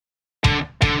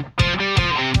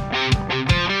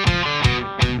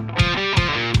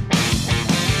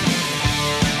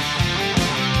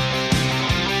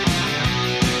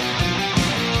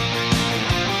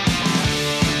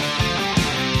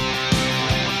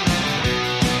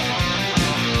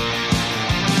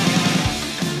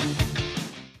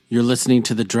You're listening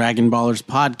to the Dragon Ballers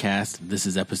podcast. This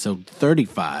is episode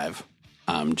 35.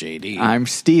 I'm JD. I'm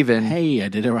Steven. Hey, I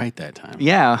did it right that time.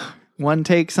 Yeah, one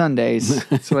take Sundays.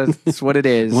 That's what it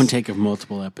is. One take of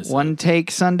multiple episodes. One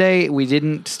take Sunday. We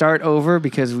didn't start over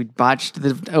because we botched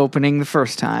the opening the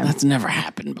first time. That's never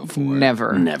happened before.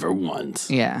 Never. Never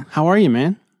once. Yeah. How are you,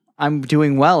 man? I'm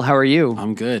doing well. How are you?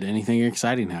 I'm good. Anything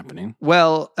exciting happening?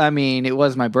 Well, I mean, it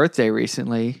was my birthday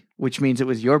recently, which means it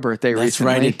was your birthday recently. That's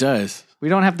right, it does. We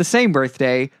don't have the same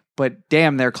birthday, but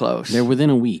damn, they're close. They're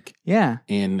within a week. Yeah.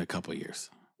 And a couple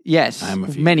years. Yes. I'm a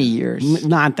few many years.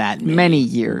 Not that many. Many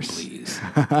years. Please.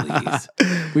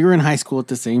 We were in high school at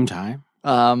the same time.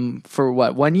 For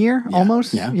what, 1 year? Yeah.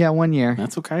 Almost? Yeah. Yeah, 1 year.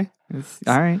 That's okay.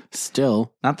 All right.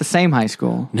 Still. Not the same high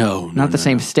school. No. Not the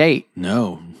same state.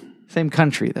 No. Same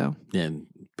country, though. Yeah,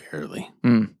 barely.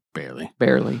 Barely.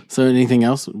 Barely. So anything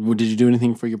else? Did you do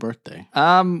anything for your birthday?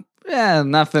 Yeah,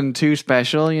 nothing too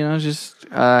special. You know, just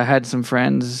had some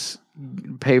friends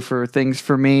pay for things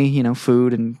for me. You know,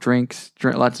 food and drinks.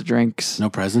 Lots of drinks. No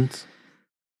presents?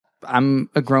 I'm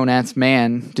a grown-ass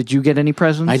man. Did you get any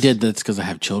presents? I did. That's because I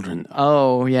have children.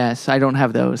 Oh, yes. I don't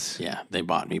have those. Yeah, they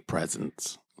bought me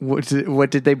presents. What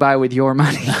did they buy with your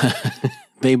money?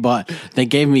 They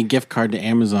gave me a gift card to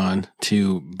Amazon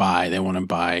to buy. They want to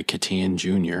buy Catan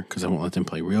Jr. because I won't let them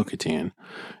play real Catan.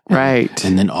 Right.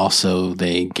 And then also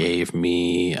they gave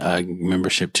me a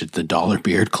membership to the Dollar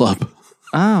Beard Club.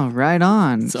 Oh, right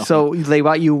on. So they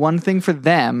bought you one thing for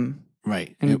them.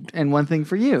 Right. And one thing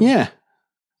for you. Yeah.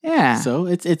 Yeah. So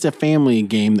it's a family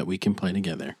game that we can play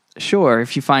together. Sure,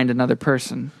 if you find another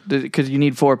person, because you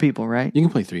need 4 people, right? You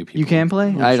can play 3 people. You can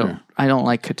play. Oh, I don't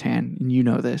like Catan, and you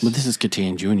know this. But this is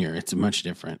Catan Jr. It's much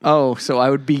different. Oh, so I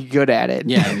would be good at it.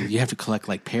 Yeah, you have to collect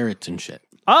like parrots and shit.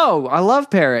 Oh, I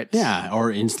love parrots. Yeah, or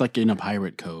it's like in a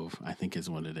pirate cove, I think is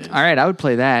what it is. All right, I would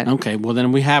play that. Okay, well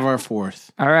then we have our 4th.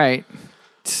 All right,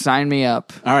 sign me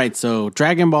up. All right, so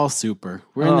Dragon Ball Super.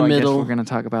 We're in the I guess middle. we're going to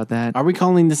talk about that. Are we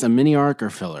calling this a mini arc or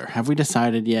filler? Have we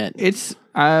decided yet? It's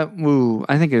I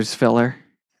think it was filler.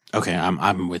 Okay,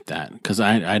 I'm with that because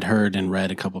I'd heard and read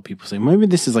a couple people say maybe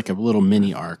this is like a little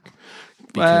mini arc.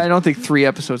 I don't think 3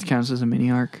 episodes counts as a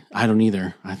mini arc. I don't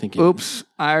either. I think. Oops!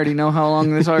 I already know how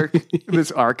long this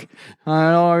arc.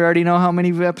 I already know how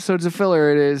many episodes of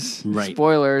filler it is. Right.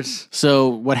 Spoilers. So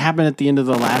what happened at the end of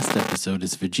the last episode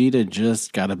is Vegeta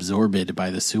just got absorbed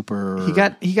by the super.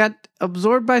 He got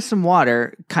absorbed by some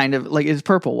water, kind of like it's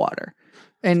purple water,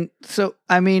 and so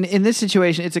I mean, in this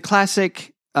situation, it's a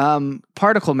classic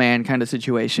Particle Man kind of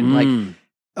situation. Like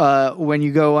when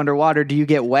you go underwater, do you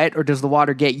get wet or does the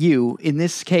water get you? In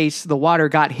this case, the water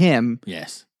got him.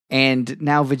 Yes. And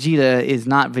now Vegeta is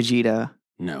not Vegeta.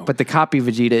 No. But the copy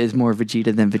Vegeta is more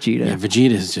Vegeta than Vegeta. Yeah,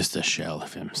 Vegeta is just a shell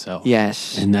of himself.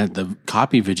 Yes. And that the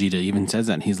copy Vegeta even says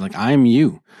that. He's like, I am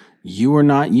you. You are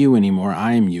not you anymore.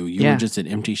 I am you. You are just an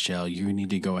empty shell. You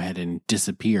need to go ahead and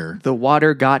disappear. The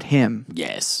water got him.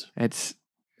 Yes. That's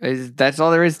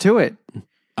all there is to it.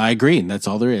 I agree. That's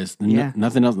all there is. Yeah.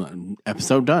 Nothing else.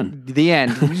 Episode done. The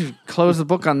end. We should close the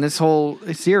book on this whole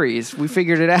series. We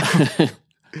figured it out.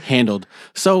 Handled.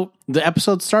 So the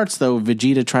episode starts though.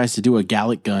 Vegeta tries to do a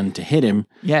Gallic gun to hit him.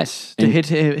 Yes, to hit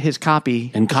his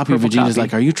copy. And copy Vegeta's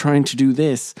like, "Are you trying to do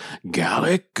this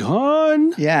Gallic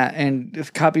gun?" Yeah, and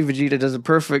if copy Vegeta does a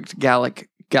perfect Gallic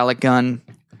gun,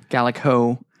 Gallic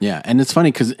hoe. Yeah, and it's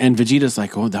funny because Vegeta's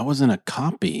like, "Oh, that wasn't a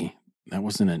copy. That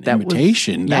wasn't an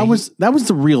imitation. That was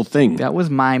the real thing. That was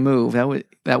my move.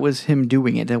 That was him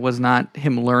doing it. That was not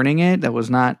him learning it. That was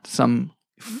not some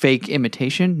fake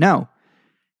imitation. No.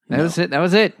 That was it. That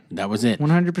was it.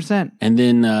 100%. And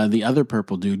then the other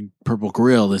purple dude, Purple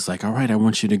Grill, is like, all right, I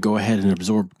want you to go ahead and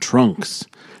absorb Trunks.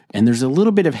 And there's a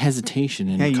little bit of hesitation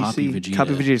in Copy Vegeta.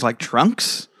 Copy Vegeta's like,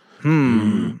 Trunks?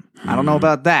 I don't know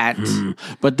about that.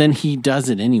 But then he does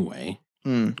it anyway.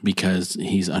 Because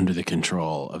he's under the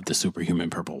control of the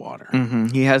superhuman purple water.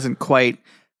 He hasn't quite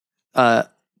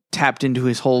tapped into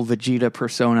his whole Vegeta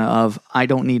persona of, I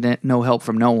don't need no help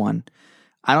from no one.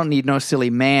 I don't need no silly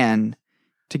man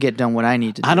to get done what I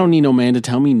need to do. I don't need no man to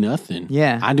tell me nothing.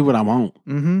 Yeah. I do what I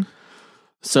want.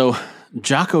 So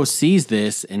Jocko sees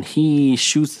this and he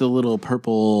shoots the little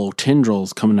purple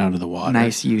tendrils coming out of the water.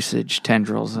 Nice usage,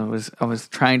 tendrils. I was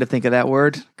trying to think of that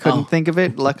word. Couldn't think of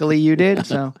it. Luckily you did.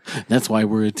 So that's why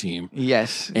we're a team.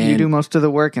 Yes. You do most of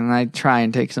the work and I try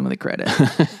and take some of the credit.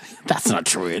 That's not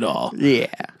true at all.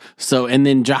 Yeah. So, and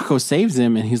then Jocko saves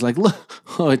him and he's like, look,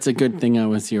 it's a good thing I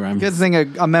was here. Good thing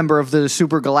a member of the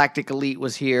Super Galactic Elite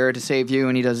was here to save you,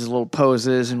 and he does his little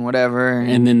poses and whatever.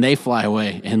 And then they fly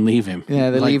away and leave him.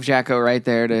 Yeah, they leave Jocko right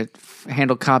there to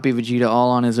handle Copy Vegeta all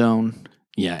on his own.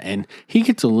 Yeah, and he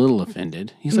gets a little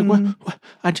offended. He's like, what?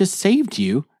 I just saved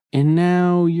you, and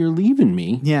now you're leaving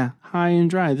me high and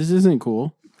dry. This isn't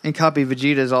cool. And Copy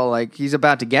Vegeta's all like, he's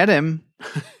about to get him.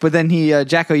 But then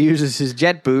Jacko uses his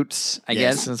jet boots, I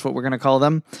guess. That's what we're going to call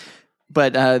them.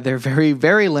 But they're very,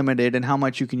 very limited in how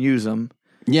much you can use them.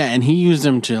 Yeah, and he used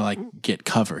them to like get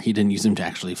cover. He didn't use them to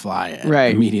actually fly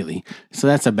immediately. So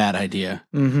that's a bad idea.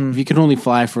 If you can only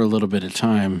fly for a little bit of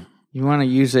time. You want to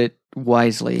use it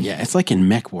wisely. Yeah, it's like in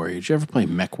Mech Warrior. Did you ever play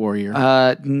Mech Warrior?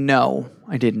 No,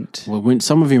 I didn't. Well, when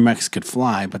some of your mechs could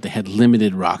fly, but they had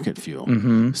limited rocket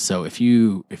fuel. So if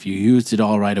you used it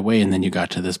all right away, and then you got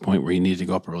to this point where you needed to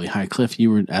go up a really high cliff, you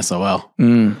were SOL.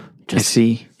 I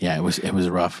see. Yeah, it was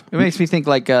rough. It makes me think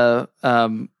like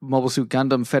Mobile Suit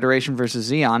Gundam Federation versus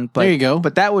Zeon. But, there you go.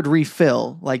 But that would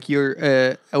refill. Like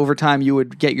your over time, you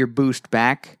would get your boost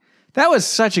back. That was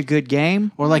such a good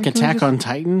game. Or like Attack on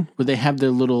Titan, where they have their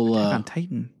little Attack on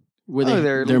Titan,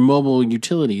 where their mobile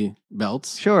utility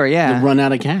belts. Sure, yeah. They run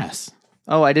out of gas.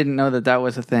 Oh, I didn't know that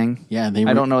was a thing. Yeah,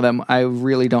 I don't know them. I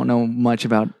really don't know much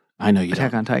about. I know you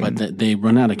Attack on Titan, but they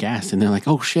run out of gas, and they're like,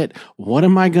 "Oh shit, what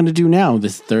am I going to do now?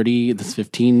 This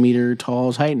 15 meter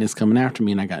tall Titan is coming after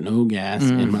me, and I got no gas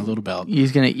in my little belt.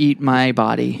 He's going to eat my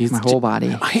body, my whole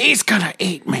body. He's going to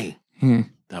eat me."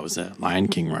 That was a Lion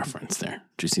King reference there.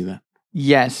 Did you see that?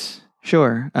 Yes,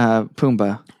 sure.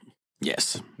 Pumbaa.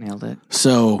 Yes, nailed it.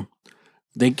 So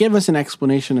they give us an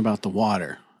explanation about the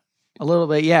water. A little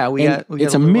bit, yeah. We got a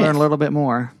to myth. learn a little bit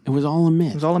more. It was all a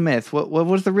myth. It was all a myth. What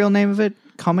was the real name of it?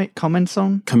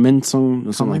 Commensong? Commensong,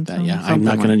 or something like that. Yeah, I'm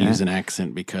not going to use an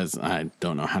accent because I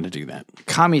don't know how to do that.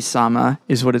 Kami-sama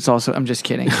is what it's also. I'm just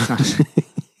kidding.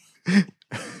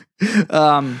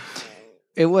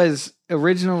 It was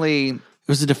originally. It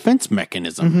was a defense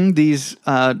mechanism. These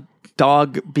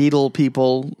dog beetle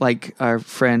people, like our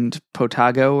friend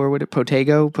Potago, or what?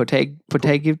 Potagerus.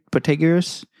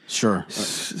 Sure.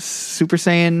 Super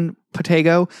Saiyan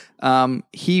Potago.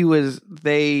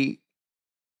 They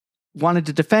wanted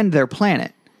to defend their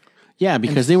planet. Yeah,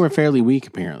 because they were fairly weak,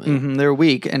 apparently. They're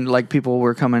weak, and like people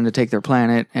were coming to take their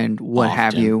planet and what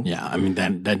have you. Yeah, I mean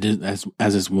that did, as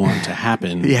is wont to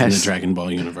happen in the Dragon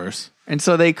Ball universe. And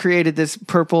so they created this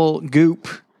purple goop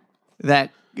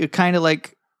that kind of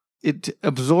like it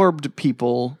absorbed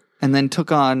people and then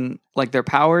took on like their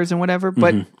powers and whatever.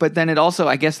 But then it also,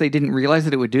 I guess they didn't realize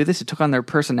that it would do this. It took on their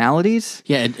personalities.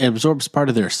 Yeah, it absorbs part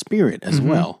of their spirit as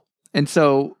well. And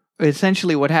so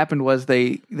essentially what happened was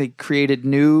they created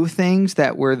new things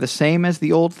that were the same as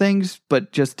the old things,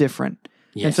 but just different.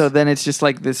 Yes. And so then it's just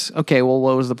like this, okay, well,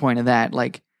 what was the point of that?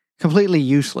 Like completely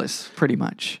useless, pretty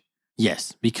much.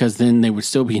 Yes, because then they were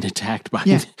still being attacked by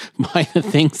the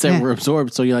things that were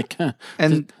absorbed. So you're like,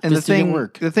 and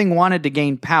the thing wanted to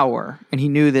gain power, and he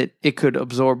knew that it could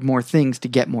absorb more things to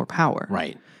get more power.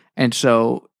 Right. And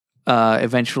so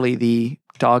eventually the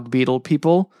dog beetle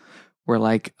people were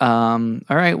like, all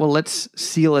right, well, let's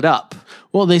seal it up.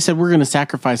 Well, they said we're going to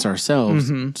sacrifice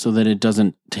ourselves so that it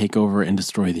doesn't take over and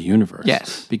destroy the universe.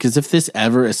 Yes. Because if this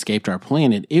ever escaped our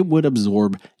planet, it would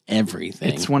absorb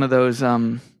everything. It's one of those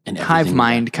hive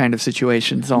mind kind of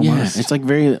situations almost. Yeah, it's like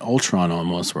very Ultron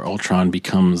almost, where Ultron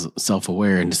becomes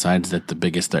self-aware and decides that the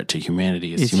biggest threat to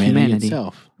humanity is humanity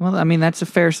itself. Well, I mean, that's a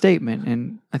fair statement,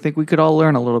 and I think we could all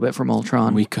learn a little bit from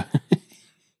Ultron. We could.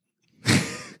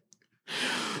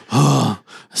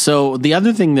 So the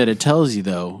other thing that it tells you,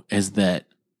 though, is that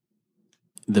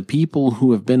the people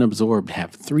who have been absorbed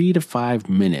have 3 to 5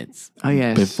 minutes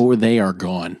before they are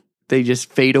gone. They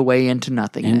just fade away into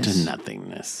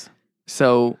nothingness.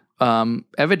 So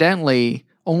evidently,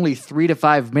 only 3 to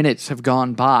 5 minutes have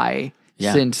gone by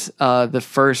since the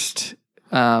first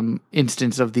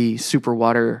instance of the super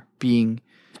water being.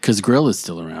 Because Grill is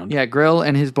still around. Yeah, Grill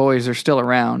and his boys are still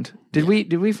around. Did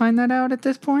we find that out at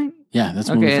this point? Yeah, that's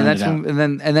when we found it out.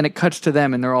 And then it cuts to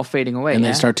them and they're all fading away. And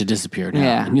they start to disappear now.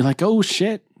 Yeah. And you're like, oh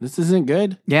shit, this isn't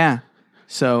good. Yeah.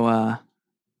 So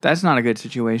that's not a good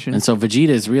situation. And so Vegeta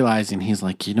is realizing, he's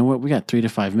like, you know what? We got 3 to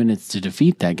 5 minutes to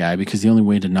defeat that guy, because the only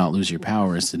way to not lose your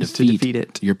power is to defeat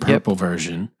it. Your purple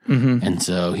version. And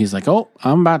so he's like, oh,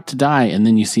 I'm about to die. And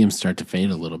then you see him start to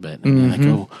fade a little bit. And you're like,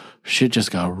 oh, shit just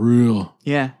got real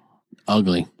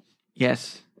ugly.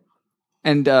 Yes.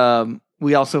 And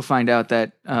we also find out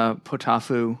that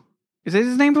Potafu, is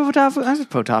his name Potafu? That's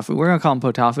Potafu. We're going to call him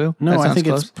Potafu. No, I think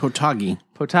it's Potagi.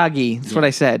 Potagi. That's what I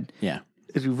said. Yeah.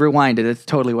 Rewind it. That's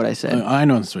totally what I said. I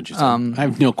know that's what you said. I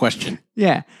have no question.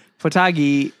 Yeah.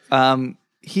 Potagi,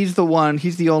 he's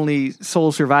the only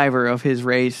sole survivor of his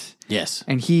race. Yes.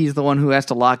 And he's the one who has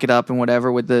to lock it up and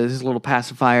whatever with his little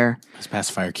pacifier. His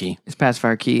pacifier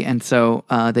key. And so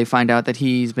they find out that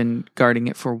he's been guarding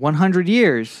it for 100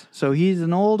 years. So he's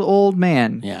an old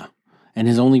man. Yeah. And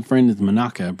his only friend is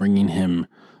Monaka, bringing him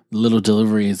little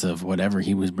deliveries of whatever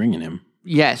he was bringing him.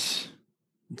 Yes.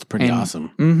 It's pretty awesome.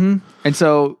 Mm-hmm. And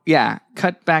so, yeah,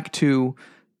 cut back to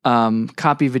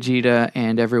Copy Vegeta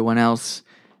and everyone else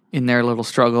in their little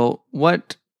struggle.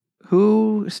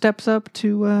 Who steps up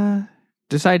to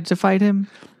decide to fight him?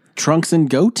 Trunks and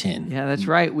Goten. Yeah, that's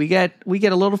right. We get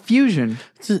a little fusion.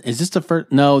 Is this the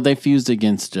first? No, they fused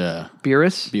against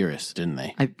Beerus, didn't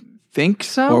they? I think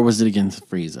so. Or was it against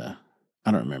Frieza?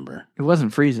 I don't remember. It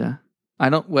wasn't Frieza.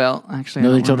 Actually,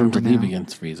 no, they told him to leave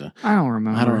against Frieza. I don't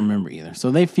remember. I don't remember either. So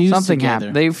they fused Something together.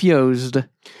 happened. They fused.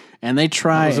 And they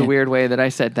tried. That was a weird way that I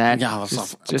said that. Yeah,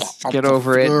 just get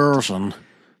over it.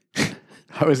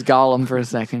 I was Gollum for a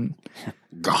second.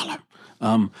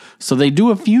 Gollum. So they do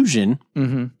a fusion,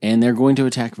 and they're going to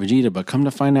attack Vegeta, but come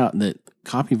to find out that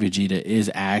Copy Vegeta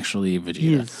is actually Vegeta.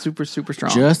 He is super, super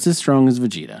strong. Just as strong as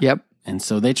Vegeta. Yep. And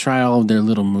so they try all of their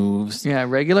little moves. Yeah,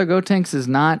 regular Gotenks is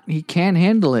not, he can't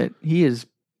handle it. He is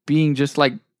being just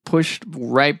like pushed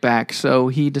right back. So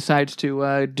he decides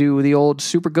to do the old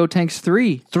Super Gotenks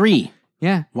 3. 3.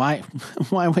 Yeah. Why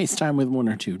waste time with 1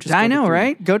 or 2? I know,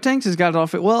 right? Gotenks has got it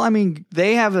off it. Well, I mean,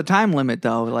 they have a time limit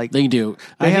though. Like they do.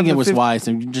 I think it was wise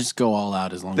to just go all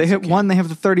out as long as they hit. One, they have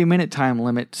the 30-minute time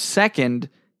limit. Second,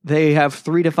 they have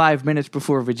 3 to 5 minutes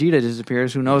before Vegeta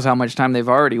disappears. Who knows how much time they've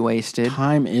already wasted?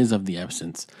 Time is of the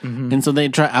essence. And so they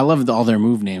try. I love all their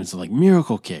move names, like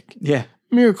Miracle Kick,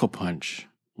 Miracle Punch.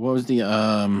 What was the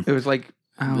It was like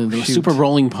the Super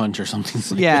Rolling Punch or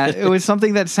something. Like it was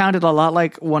something that sounded a lot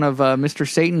like one of Mr.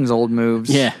 Satan's old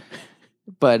moves. Yeah,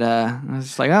 but I was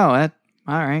just like, oh, that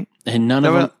all right. And none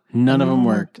of them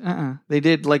worked. They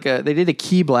did a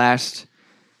Key Blast.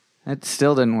 That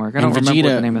still didn't work. I don't remember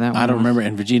what the name of that one. I don't remember.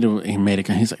 And Vegeta, he made it.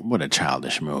 He's like, "What a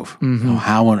childish move!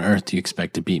 How on earth do you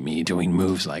expect to beat me doing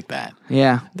moves like that?"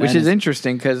 Yeah, which is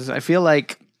interesting because I feel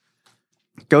like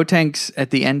Gotenks at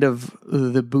the end of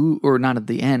the Buu, or not at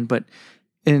the end, but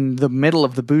in the middle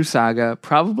of the Buu saga,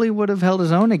 probably would have held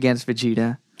his own against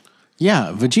Vegeta.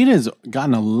 Yeah, Vegeta's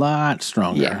gotten a lot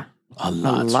stronger. Yeah, a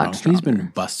lot stronger. He's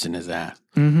been busting his ass.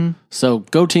 So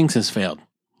Gotenks has failed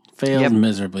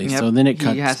miserably. Yep. So then it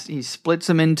cuts. He splits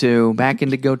them back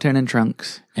into Goten and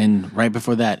Trunks. And right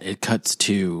before that, it cuts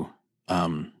to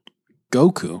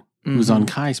Goku, who's on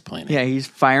Kai's planet. Yeah, he's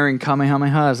firing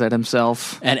Kamehamehas at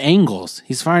himself. At angles.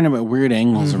 He's firing them at weird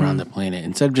angles around the planet.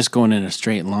 Instead of just going in a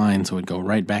straight line so it'd go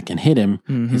right back and hit him,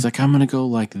 he's like, I'm going to go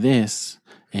like this.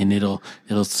 And it'll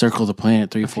circle the planet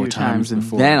 3 or 4 times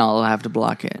before. Then I'll have to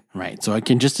block it. Right. So I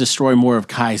can just destroy more of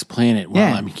Kai's planet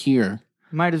while I'm here.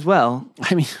 Might as well.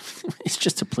 I mean, it's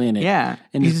just a planet. Yeah.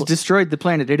 And he's destroyed the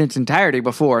planet in its entirety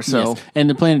before, so. Yes. And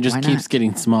the planet just keeps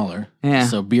getting smaller. Yeah.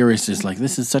 So Beerus is like,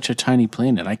 this is such a tiny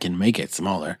planet. I can make it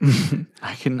smaller.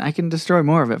 I can destroy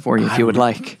more of it for you if you would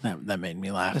like. That made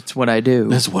me laugh. That's what I do.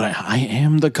 That's what I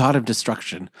am the god of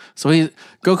destruction. So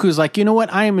Goku's like, you know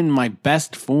what? I am in my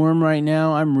best form right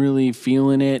now. I'm really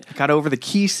feeling it. Got over the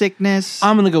key sickness.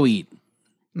 I'm going to go eat.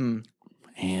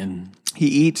 And he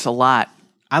eats a lot.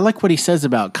 I like what he says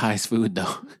about Kai's food,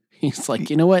 though. He's like,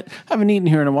 you know what? I haven't eaten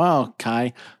here in a while,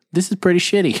 Kai. This is pretty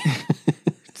shitty.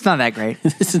 It's not that great.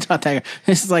 This is not that great.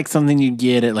 This is like something you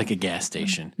get at like a gas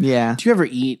station. Yeah. Do you ever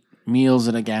eat meals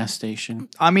at a gas station?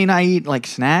 I mean, I eat like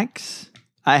snacks.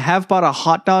 I have bought a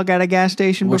hot dog at a gas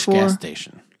station before. Which gas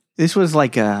station? This was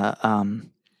like a,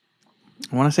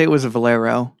 I want to say it was a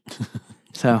Valero.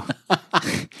 So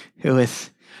it was...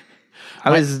 I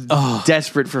was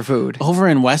desperate for food. Over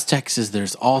in West Texas,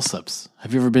 there's Allsups.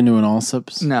 Have you ever been to an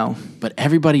Allsups? No. But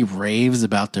everybody raves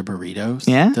about their burritos.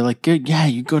 Yeah? They're like, good, yeah,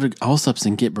 you go to Allsups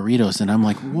and get burritos. And I'm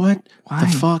like, what the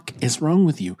fuck is wrong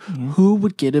with you? Yeah. Who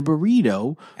would get a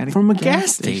burrito from a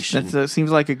gas station? That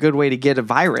seems like a good way to get a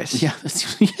virus. Yeah.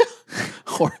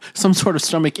 Or some sort of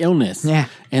stomach illness. Yeah.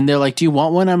 And they're like, do you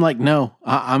want one? I'm like, no,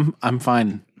 I'm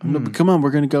fine. Come on,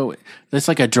 we're going to go. That's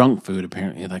like a drunk food,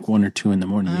 apparently, like 1 or 2 in the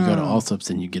morning. You go to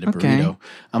Allsups and you get a burrito.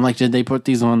 I'm like, did they put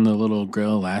these on the little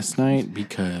grill last night?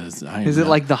 Because Is it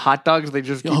like the hot dogs? They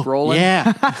just keep rolling?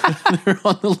 Yeah. They're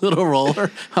on the little roller.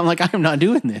 I'm like, I'm not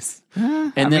doing this.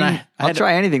 And I'll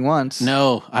try anything once.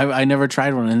 No, I never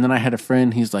tried one. And then I had a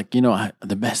friend, he's like,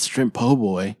 the best shrimp po'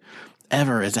 boy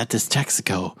ever is at this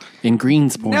Texaco in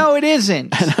Greenspoint. No, it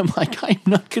isn't. And I'm like, I'm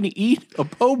not going to eat a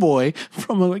po' boy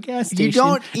from a gas station. You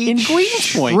don't eat in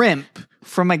Greenspoint. Shrimp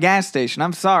from a gas station.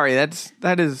 I'm sorry.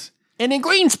 That is. And in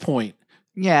Greenspoint.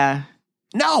 Yeah.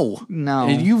 No. No.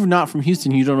 You're not from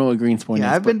Houston. You don't know what Greens Point is.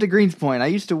 Yeah, I've been to Greens Point. I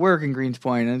used to work in Greens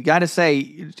Point, and got to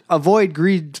say, avoid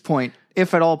Greens Point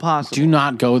if at all possible. Do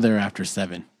not go there after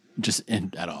 7,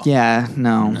 at all. Yeah,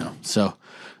 no. No. So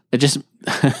I just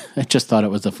thought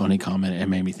it was a funny comment. It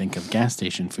made me think of gas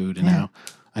station food and how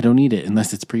I don't eat it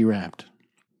unless it's pre-wrapped.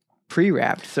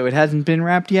 Pre-wrapped, so it hasn't been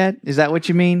wrapped yet? Is that what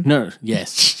you mean? No,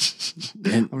 yes.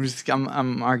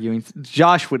 I'm arguing.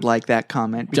 Josh would like that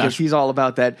comment because he's all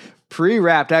about that.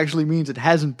 Pre-wrapped actually means it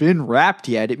hasn't been wrapped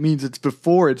yet. It means it's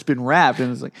before it's been wrapped,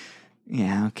 and it's like,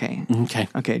 yeah, okay,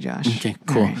 Josh, okay,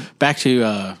 cool. Right. Back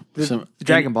to some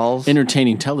Dragon Balls,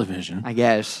 entertaining television, I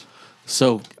guess.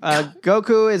 So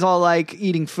Goku is all like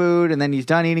eating food, and then he's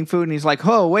done eating food, and he's like,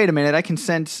 "Oh, wait a minute! I can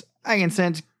sense."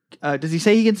 Does he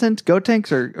say he can sense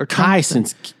Gotenks or Kai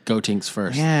sense Gotenks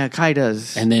first? Yeah, Kai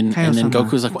does. And then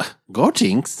Goku's like, "What?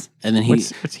 Gotenks?" And then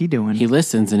what's he doing? He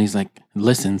listens, and he's like,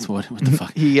 "Listens? What the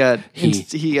fuck?" he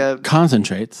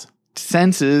concentrates,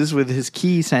 senses with his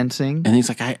ki sensing, and he's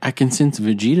like, "I can sense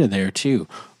Vegeta there too."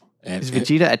 Is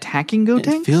Vegeta attacking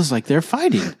Gotenks? It feels like they're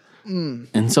fighting,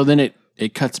 and so then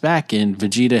it cuts back, and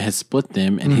Vegeta has split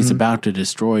them, and he's about to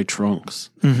destroy Trunks,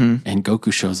 and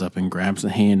Goku shows up and grabs the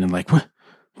hand and like, what?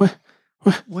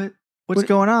 What's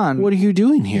going on? What are you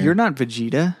doing here? You're not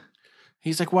Vegeta.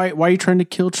 He's like, why are you trying to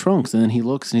kill Trunks? And then he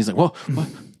looks and he's like, well, what?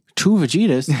 2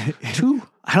 Vegetas? 2?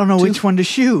 I don't know which one to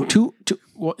shoot. 2.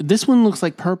 Well, this one looks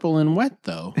like purple and wet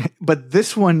though. But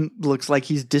this one looks like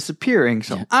he's disappearing.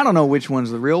 So I don't know which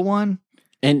one's the real one.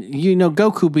 And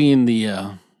Goku being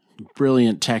the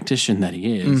brilliant tactician that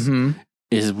he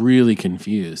is really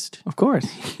confused. Of course.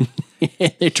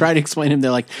 They try to explain him. They're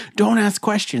like, don't ask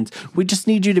questions. We just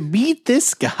need you to beat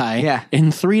this guy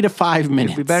in 3 to 5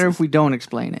 minutes. It'd be better if we don't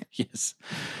explain it. Yes.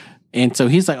 And so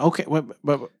he's like, okay,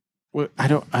 but I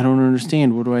don't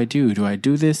understand. What do I do? Do I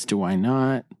do this? Do I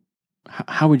not?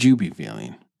 How would you be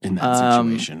feeling in that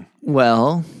situation?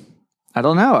 Well, I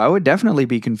don't know. I would definitely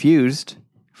be confused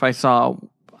if I saw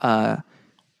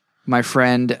my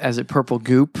friend as a purple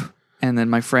goop. And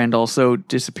then my friend also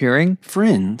disappearing.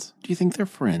 Friends? Do you think they're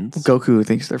friends? Goku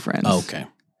thinks they're friends. Oh, okay.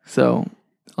 So,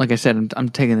 like I said, I'm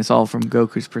taking this all from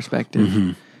Goku's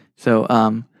perspective. So,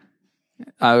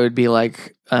 I would be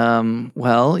like,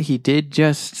 well, he did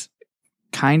just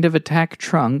kind of attack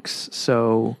Trunks,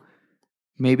 so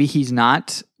maybe he's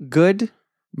not good.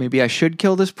 Maybe I should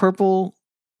kill this purple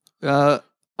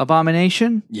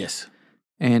abomination. Yes.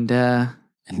 And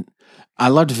I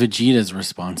loved Vegeta's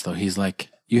response, though. He's like,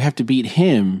 you have to beat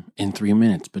him in 3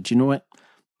 minutes. But you know what?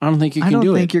 I don't think you can do it. I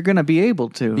don't think you're going to be able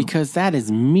to. Because that is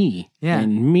me. Yeah.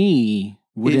 And me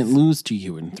wouldn't lose to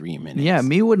you in 3 minutes. Yeah,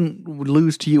 me wouldn't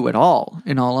lose to you at all.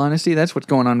 In all honesty, that's what's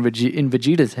going on in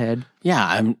Vegeta's head.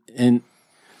 Yeah, and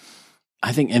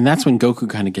I think, and that's when Goku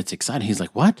kind of gets excited. He's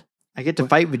like, what? I get to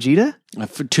fight Vegeta?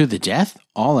 To the death?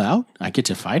 All out? I get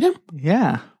to fight him?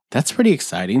 Yeah. That's pretty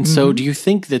exciting. So do you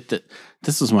think that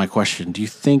this was my question. Do you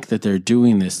think that they're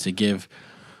doing this to give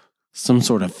some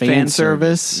sort of fan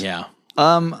service? Yeah.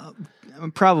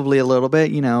 Probably a little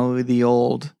bit, the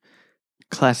old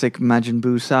classic Majin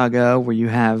Buu saga where you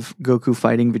have Goku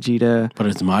fighting Vegeta. But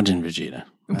it's Majin Vegeta.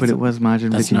 It was Majin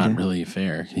Vegeta. That's not really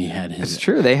fair. He had his... It's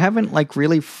true. They haven't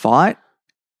really fought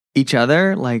each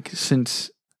other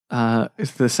since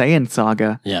it's the Saiyan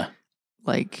saga. Yeah.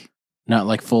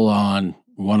 Not full on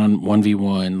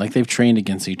 1v1. They've trained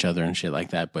against each other and shit like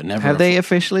that, but never. Have they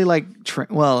officially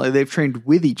they've trained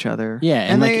with each other? Yeah,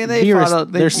 and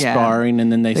they're sparring,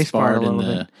 and then they sparred in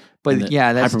the. But in the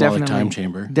that's definitely time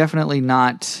chamber. Definitely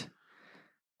not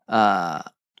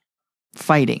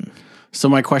fighting. So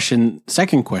my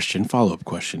second question, follow-up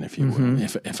question, if you will,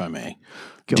 if I may,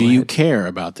 Go do ahead. you care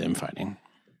about them fighting?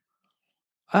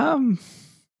 I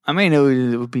mean,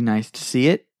 it would be nice to see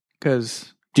it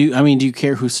because. Do you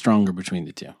care who's stronger between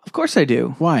the two? Of course I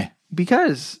do. Why?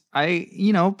 Because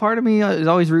part of me is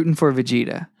always rooting for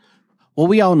Vegeta. Well,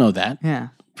 we all know that. Yeah.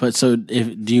 But so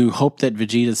do you hope that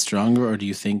Vegeta's stronger, or do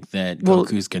you think that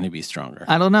Goku's going to be stronger?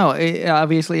 I don't know.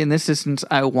 Obviously, in this instance,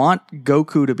 I want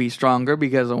Goku to be stronger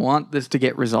because I want this to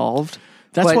get resolved.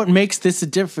 That's what makes this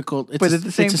difficult. But at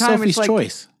the same time, Sophie's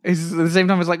choice. At the same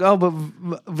time, it's like, oh, but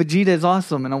Vegeta is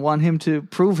awesome, and I want him to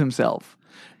prove himself.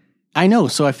 I know,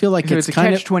 so I feel like it's a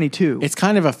kind of catch-22. It's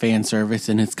kind of a fan service,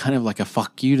 and it's kind of like a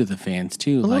fuck you to the fans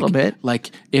too. A little bit.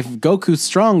 Like if Goku's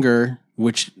stronger,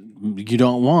 which you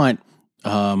don't want,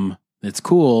 it's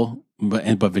cool. But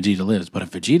Vegeta lives. But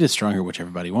if Vegeta's stronger, which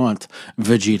everybody wants,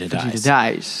 Vegeta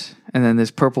dies, and then this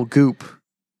purple goop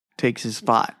takes his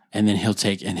spot, and then he'll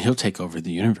take over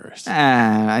the universe.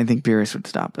 I think Beerus would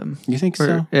stop him. You think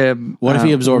so? What if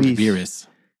he absorbed Beerus?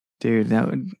 Dude, that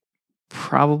would.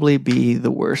 probably be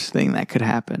the worst thing that could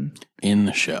happen in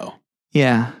the show.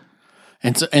 Yeah.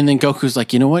 And then Goku's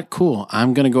like, you know what? Cool.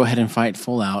 I'm going to go ahead and fight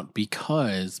Full Out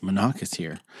because Monaka's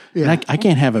here. Yeah. And I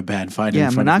can't have a bad fight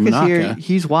in front of Monaka. Monaka's here.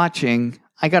 He's watching.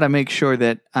 I got to make sure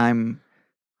that I'm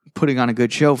putting on a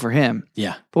good show for him.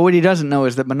 Yeah. But what he doesn't know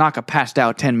is that Monaka passed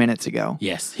out 10 minutes ago.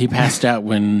 Yes. He passed out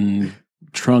when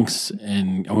Trunks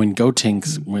and when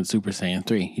Gotenks went Super Saiyan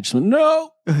 3. He just went,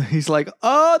 no. He's like,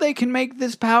 oh, they can make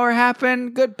this power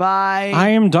happen. Goodbye. I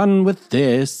am done with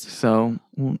this. So,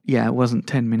 yeah, it wasn't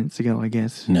 10 minutes ago, I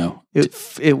guess. No.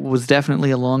 It was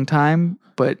definitely a long time,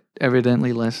 but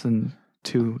evidently less than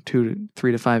 3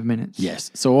 to 5 minutes.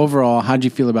 Yes. So overall, how'd you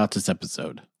feel about this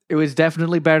episode? It was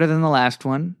definitely better than the last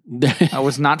one. I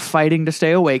was not fighting to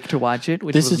stay awake to watch it,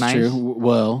 which was nice. This is true.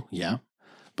 Well, yeah.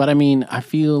 But I mean, I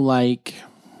feel like,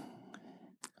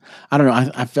 I don't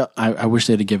know. I wish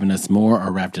they'd have given us more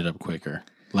or wrapped it up quicker.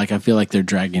 Like, I feel like they're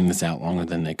dragging this out longer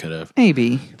than they could have.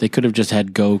 Maybe. They could have just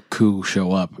had Goku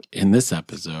show up in this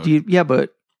episode. Yeah,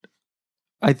 but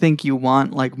I think you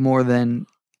want like more than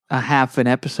a half an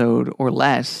episode or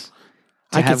less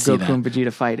to have Goku and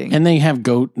Vegeta fighting. And they have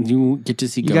you get to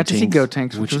see Gotenks. You got to see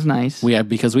Gotenks, which was nice.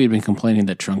 Because we had been complaining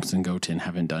that Trunks and Goten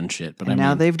haven't done shit. But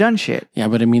now they've done shit. Yeah,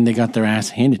 but I mean, they got their ass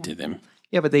handed to them.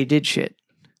 Yeah, but they did shit.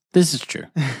 This is true.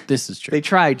 They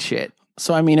tried shit.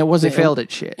 So, I mean, it wasn't... They failed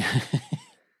at shit.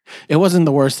 It wasn't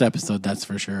the worst episode, that's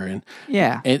for sure. And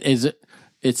yeah.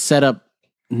 It's set up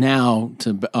now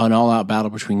to an all-out battle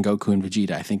between Goku and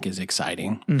Vegeta, I think is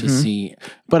exciting to see.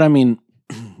 But, I mean...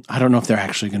 I don't know if they're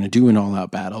actually going to do an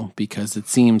all-out battle because it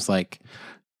seems like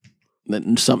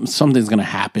that something's going to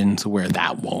happen to where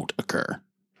that won't occur.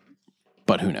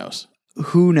 But who knows?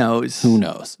 Who knows? Who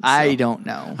knows? I don't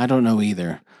know. I don't know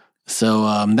either.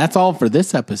 So that's all for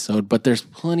this episode, but there's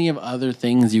plenty of other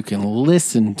things you can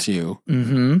listen to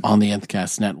on the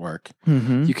Nthcast Network.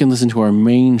 You can listen to our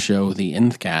main show, the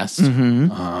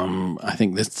Nthcast. I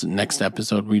think this next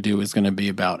episode we do is going to be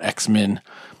about X-Men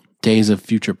Days of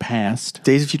Future Past.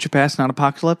 Days of Future Past, not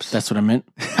Apocalypse? That's what I meant.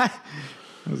 I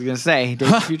was going to say,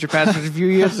 Days of Future Past was a few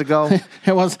years ago.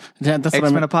 It was. That's what I meant.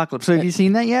 X-Men Apocalypse. So have you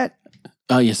seen that yet?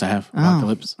 Oh, yes, I have.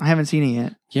 Apocalypse. I haven't seen it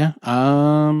yet. Yeah.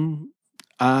 I'm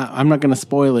not going to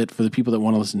spoil it for the people that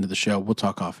want to listen to the show. We'll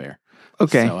talk off air.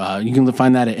 Okay. So you can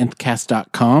find that at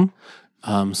nthcast.com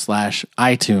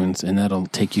 /iTunes, and that'll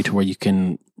take you to where you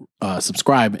can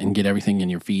subscribe and get everything in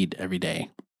your feed every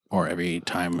day. Or every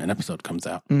time an episode comes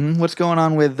out. What's going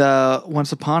on with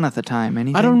Once Upon a Time?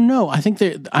 Anything? I don't know.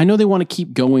 I know they want to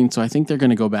keep going, so I think they're going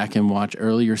to go back and watch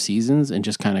earlier seasons and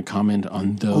just kind of comment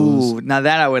on those. Ooh, now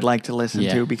that I would like to listen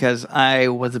to because I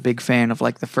was a big fan of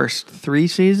like the first 3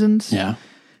 seasons. Yeah.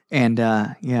 And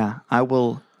I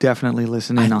will definitely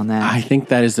listen in on that. I think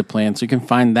that is the plan. So you can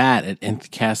find that at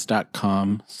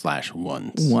nthcast.com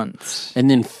 /once. And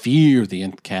then Fear the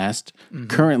Nthcast.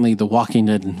 Currently, The Walking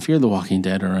Dead and Fear the Walking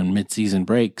Dead are on mid-season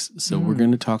breaks. So we're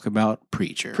going to talk about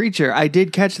Preacher. I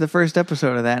did catch the first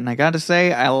episode of that, and I got to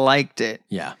say, I liked it.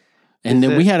 Yeah. And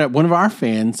then we had one of our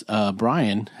fans,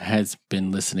 Brian, has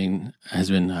been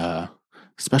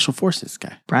Special Forces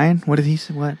guy. Brian, what did he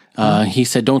say? What? He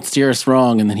said, "Don't steer us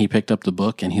wrong," and then he picked up the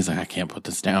book and he's like, "I can't put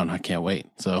this down. I can't wait."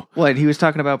 So what? He was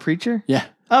talking about Preacher? Yeah.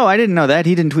 Oh, I didn't know that.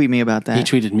 He didn't tweet me about that. He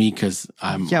tweeted me because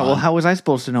I'm... Yeah, well, how was I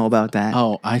supposed to know about that?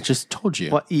 Oh, I just told you.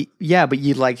 Well, yeah, but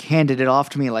you like handed it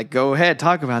off to me like, go ahead,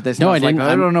 talk about this. No, I didn't. Like,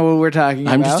 I don't know what we're talking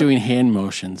about. I'm just doing hand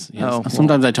motions. Yes. Oh,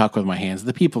 sometimes I talk with my hands.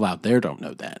 The people out there don't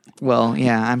know that. Well,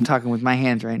 yeah, I'm talking with my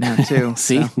hands right now, too.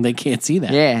 See? So. They can't see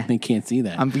that. Yeah. They can't see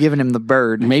that. I'm giving him the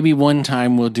bird. Maybe one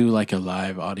time we'll do like a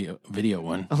live video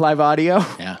one. A live audio?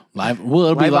 Yeah. Live. Well,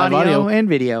 it'll be live audio and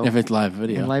video. If it's live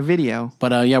video. And live video.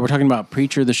 But yeah, we're talking about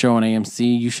Preacher, the show on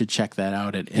AMC. You should check that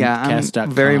out at nthcast.com.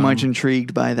 I'm very much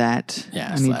intrigued by that.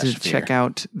 Yeah, I need to check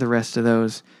out the rest of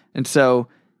those. And so,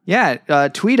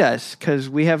 tweet us because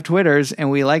we have Twitters and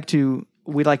we like to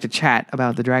chat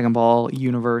about the Dragon Ball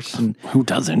universe. And who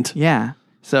doesn't? Yeah.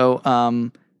 So,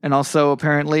 and also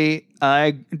apparently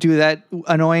I do that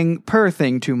annoying purr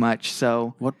thing too much.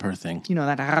 So what purr thing? You know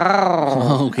that.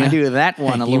 Okay. I do that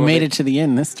one a little bit. You made it to the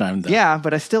end this time, though. Yeah,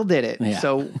 but I still did it. Yeah.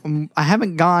 So I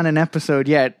haven't gone an episode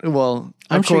yet. Well,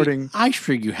 I'm sure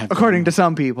you have. According to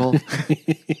some people. I'm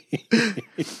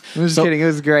just kidding. It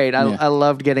was great. I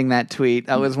loved getting that tweet.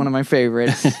 That was one of my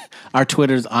favorites. Our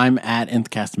Twitters, I'm at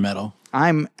nthcastmetal.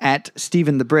 I'm at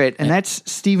Stephen the Brit, and that's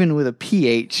Stephen with a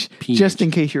PH. Just in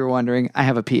case you were wondering, I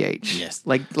have a PH. Yes.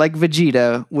 Like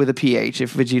Vegeta with a PH,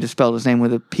 if Vegeta spelled his name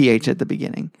with a PH at the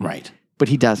beginning. Right. But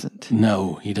he doesn't.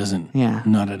 No, he doesn't. Yeah.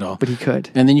 Not at all. But he could.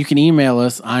 And then you can email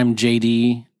us. I'm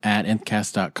JD at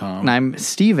nthcast.com. And I'm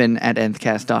Stephen at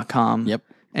nthcast.com. Yep.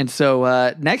 And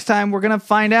so next time we're going to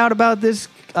find out about this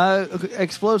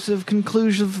explosive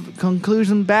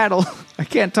conclusion battle. I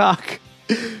can't talk.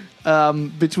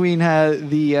 Between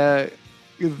the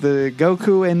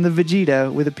Goku and the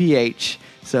Vegeta with a PH.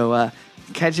 So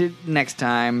catch it next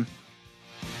time.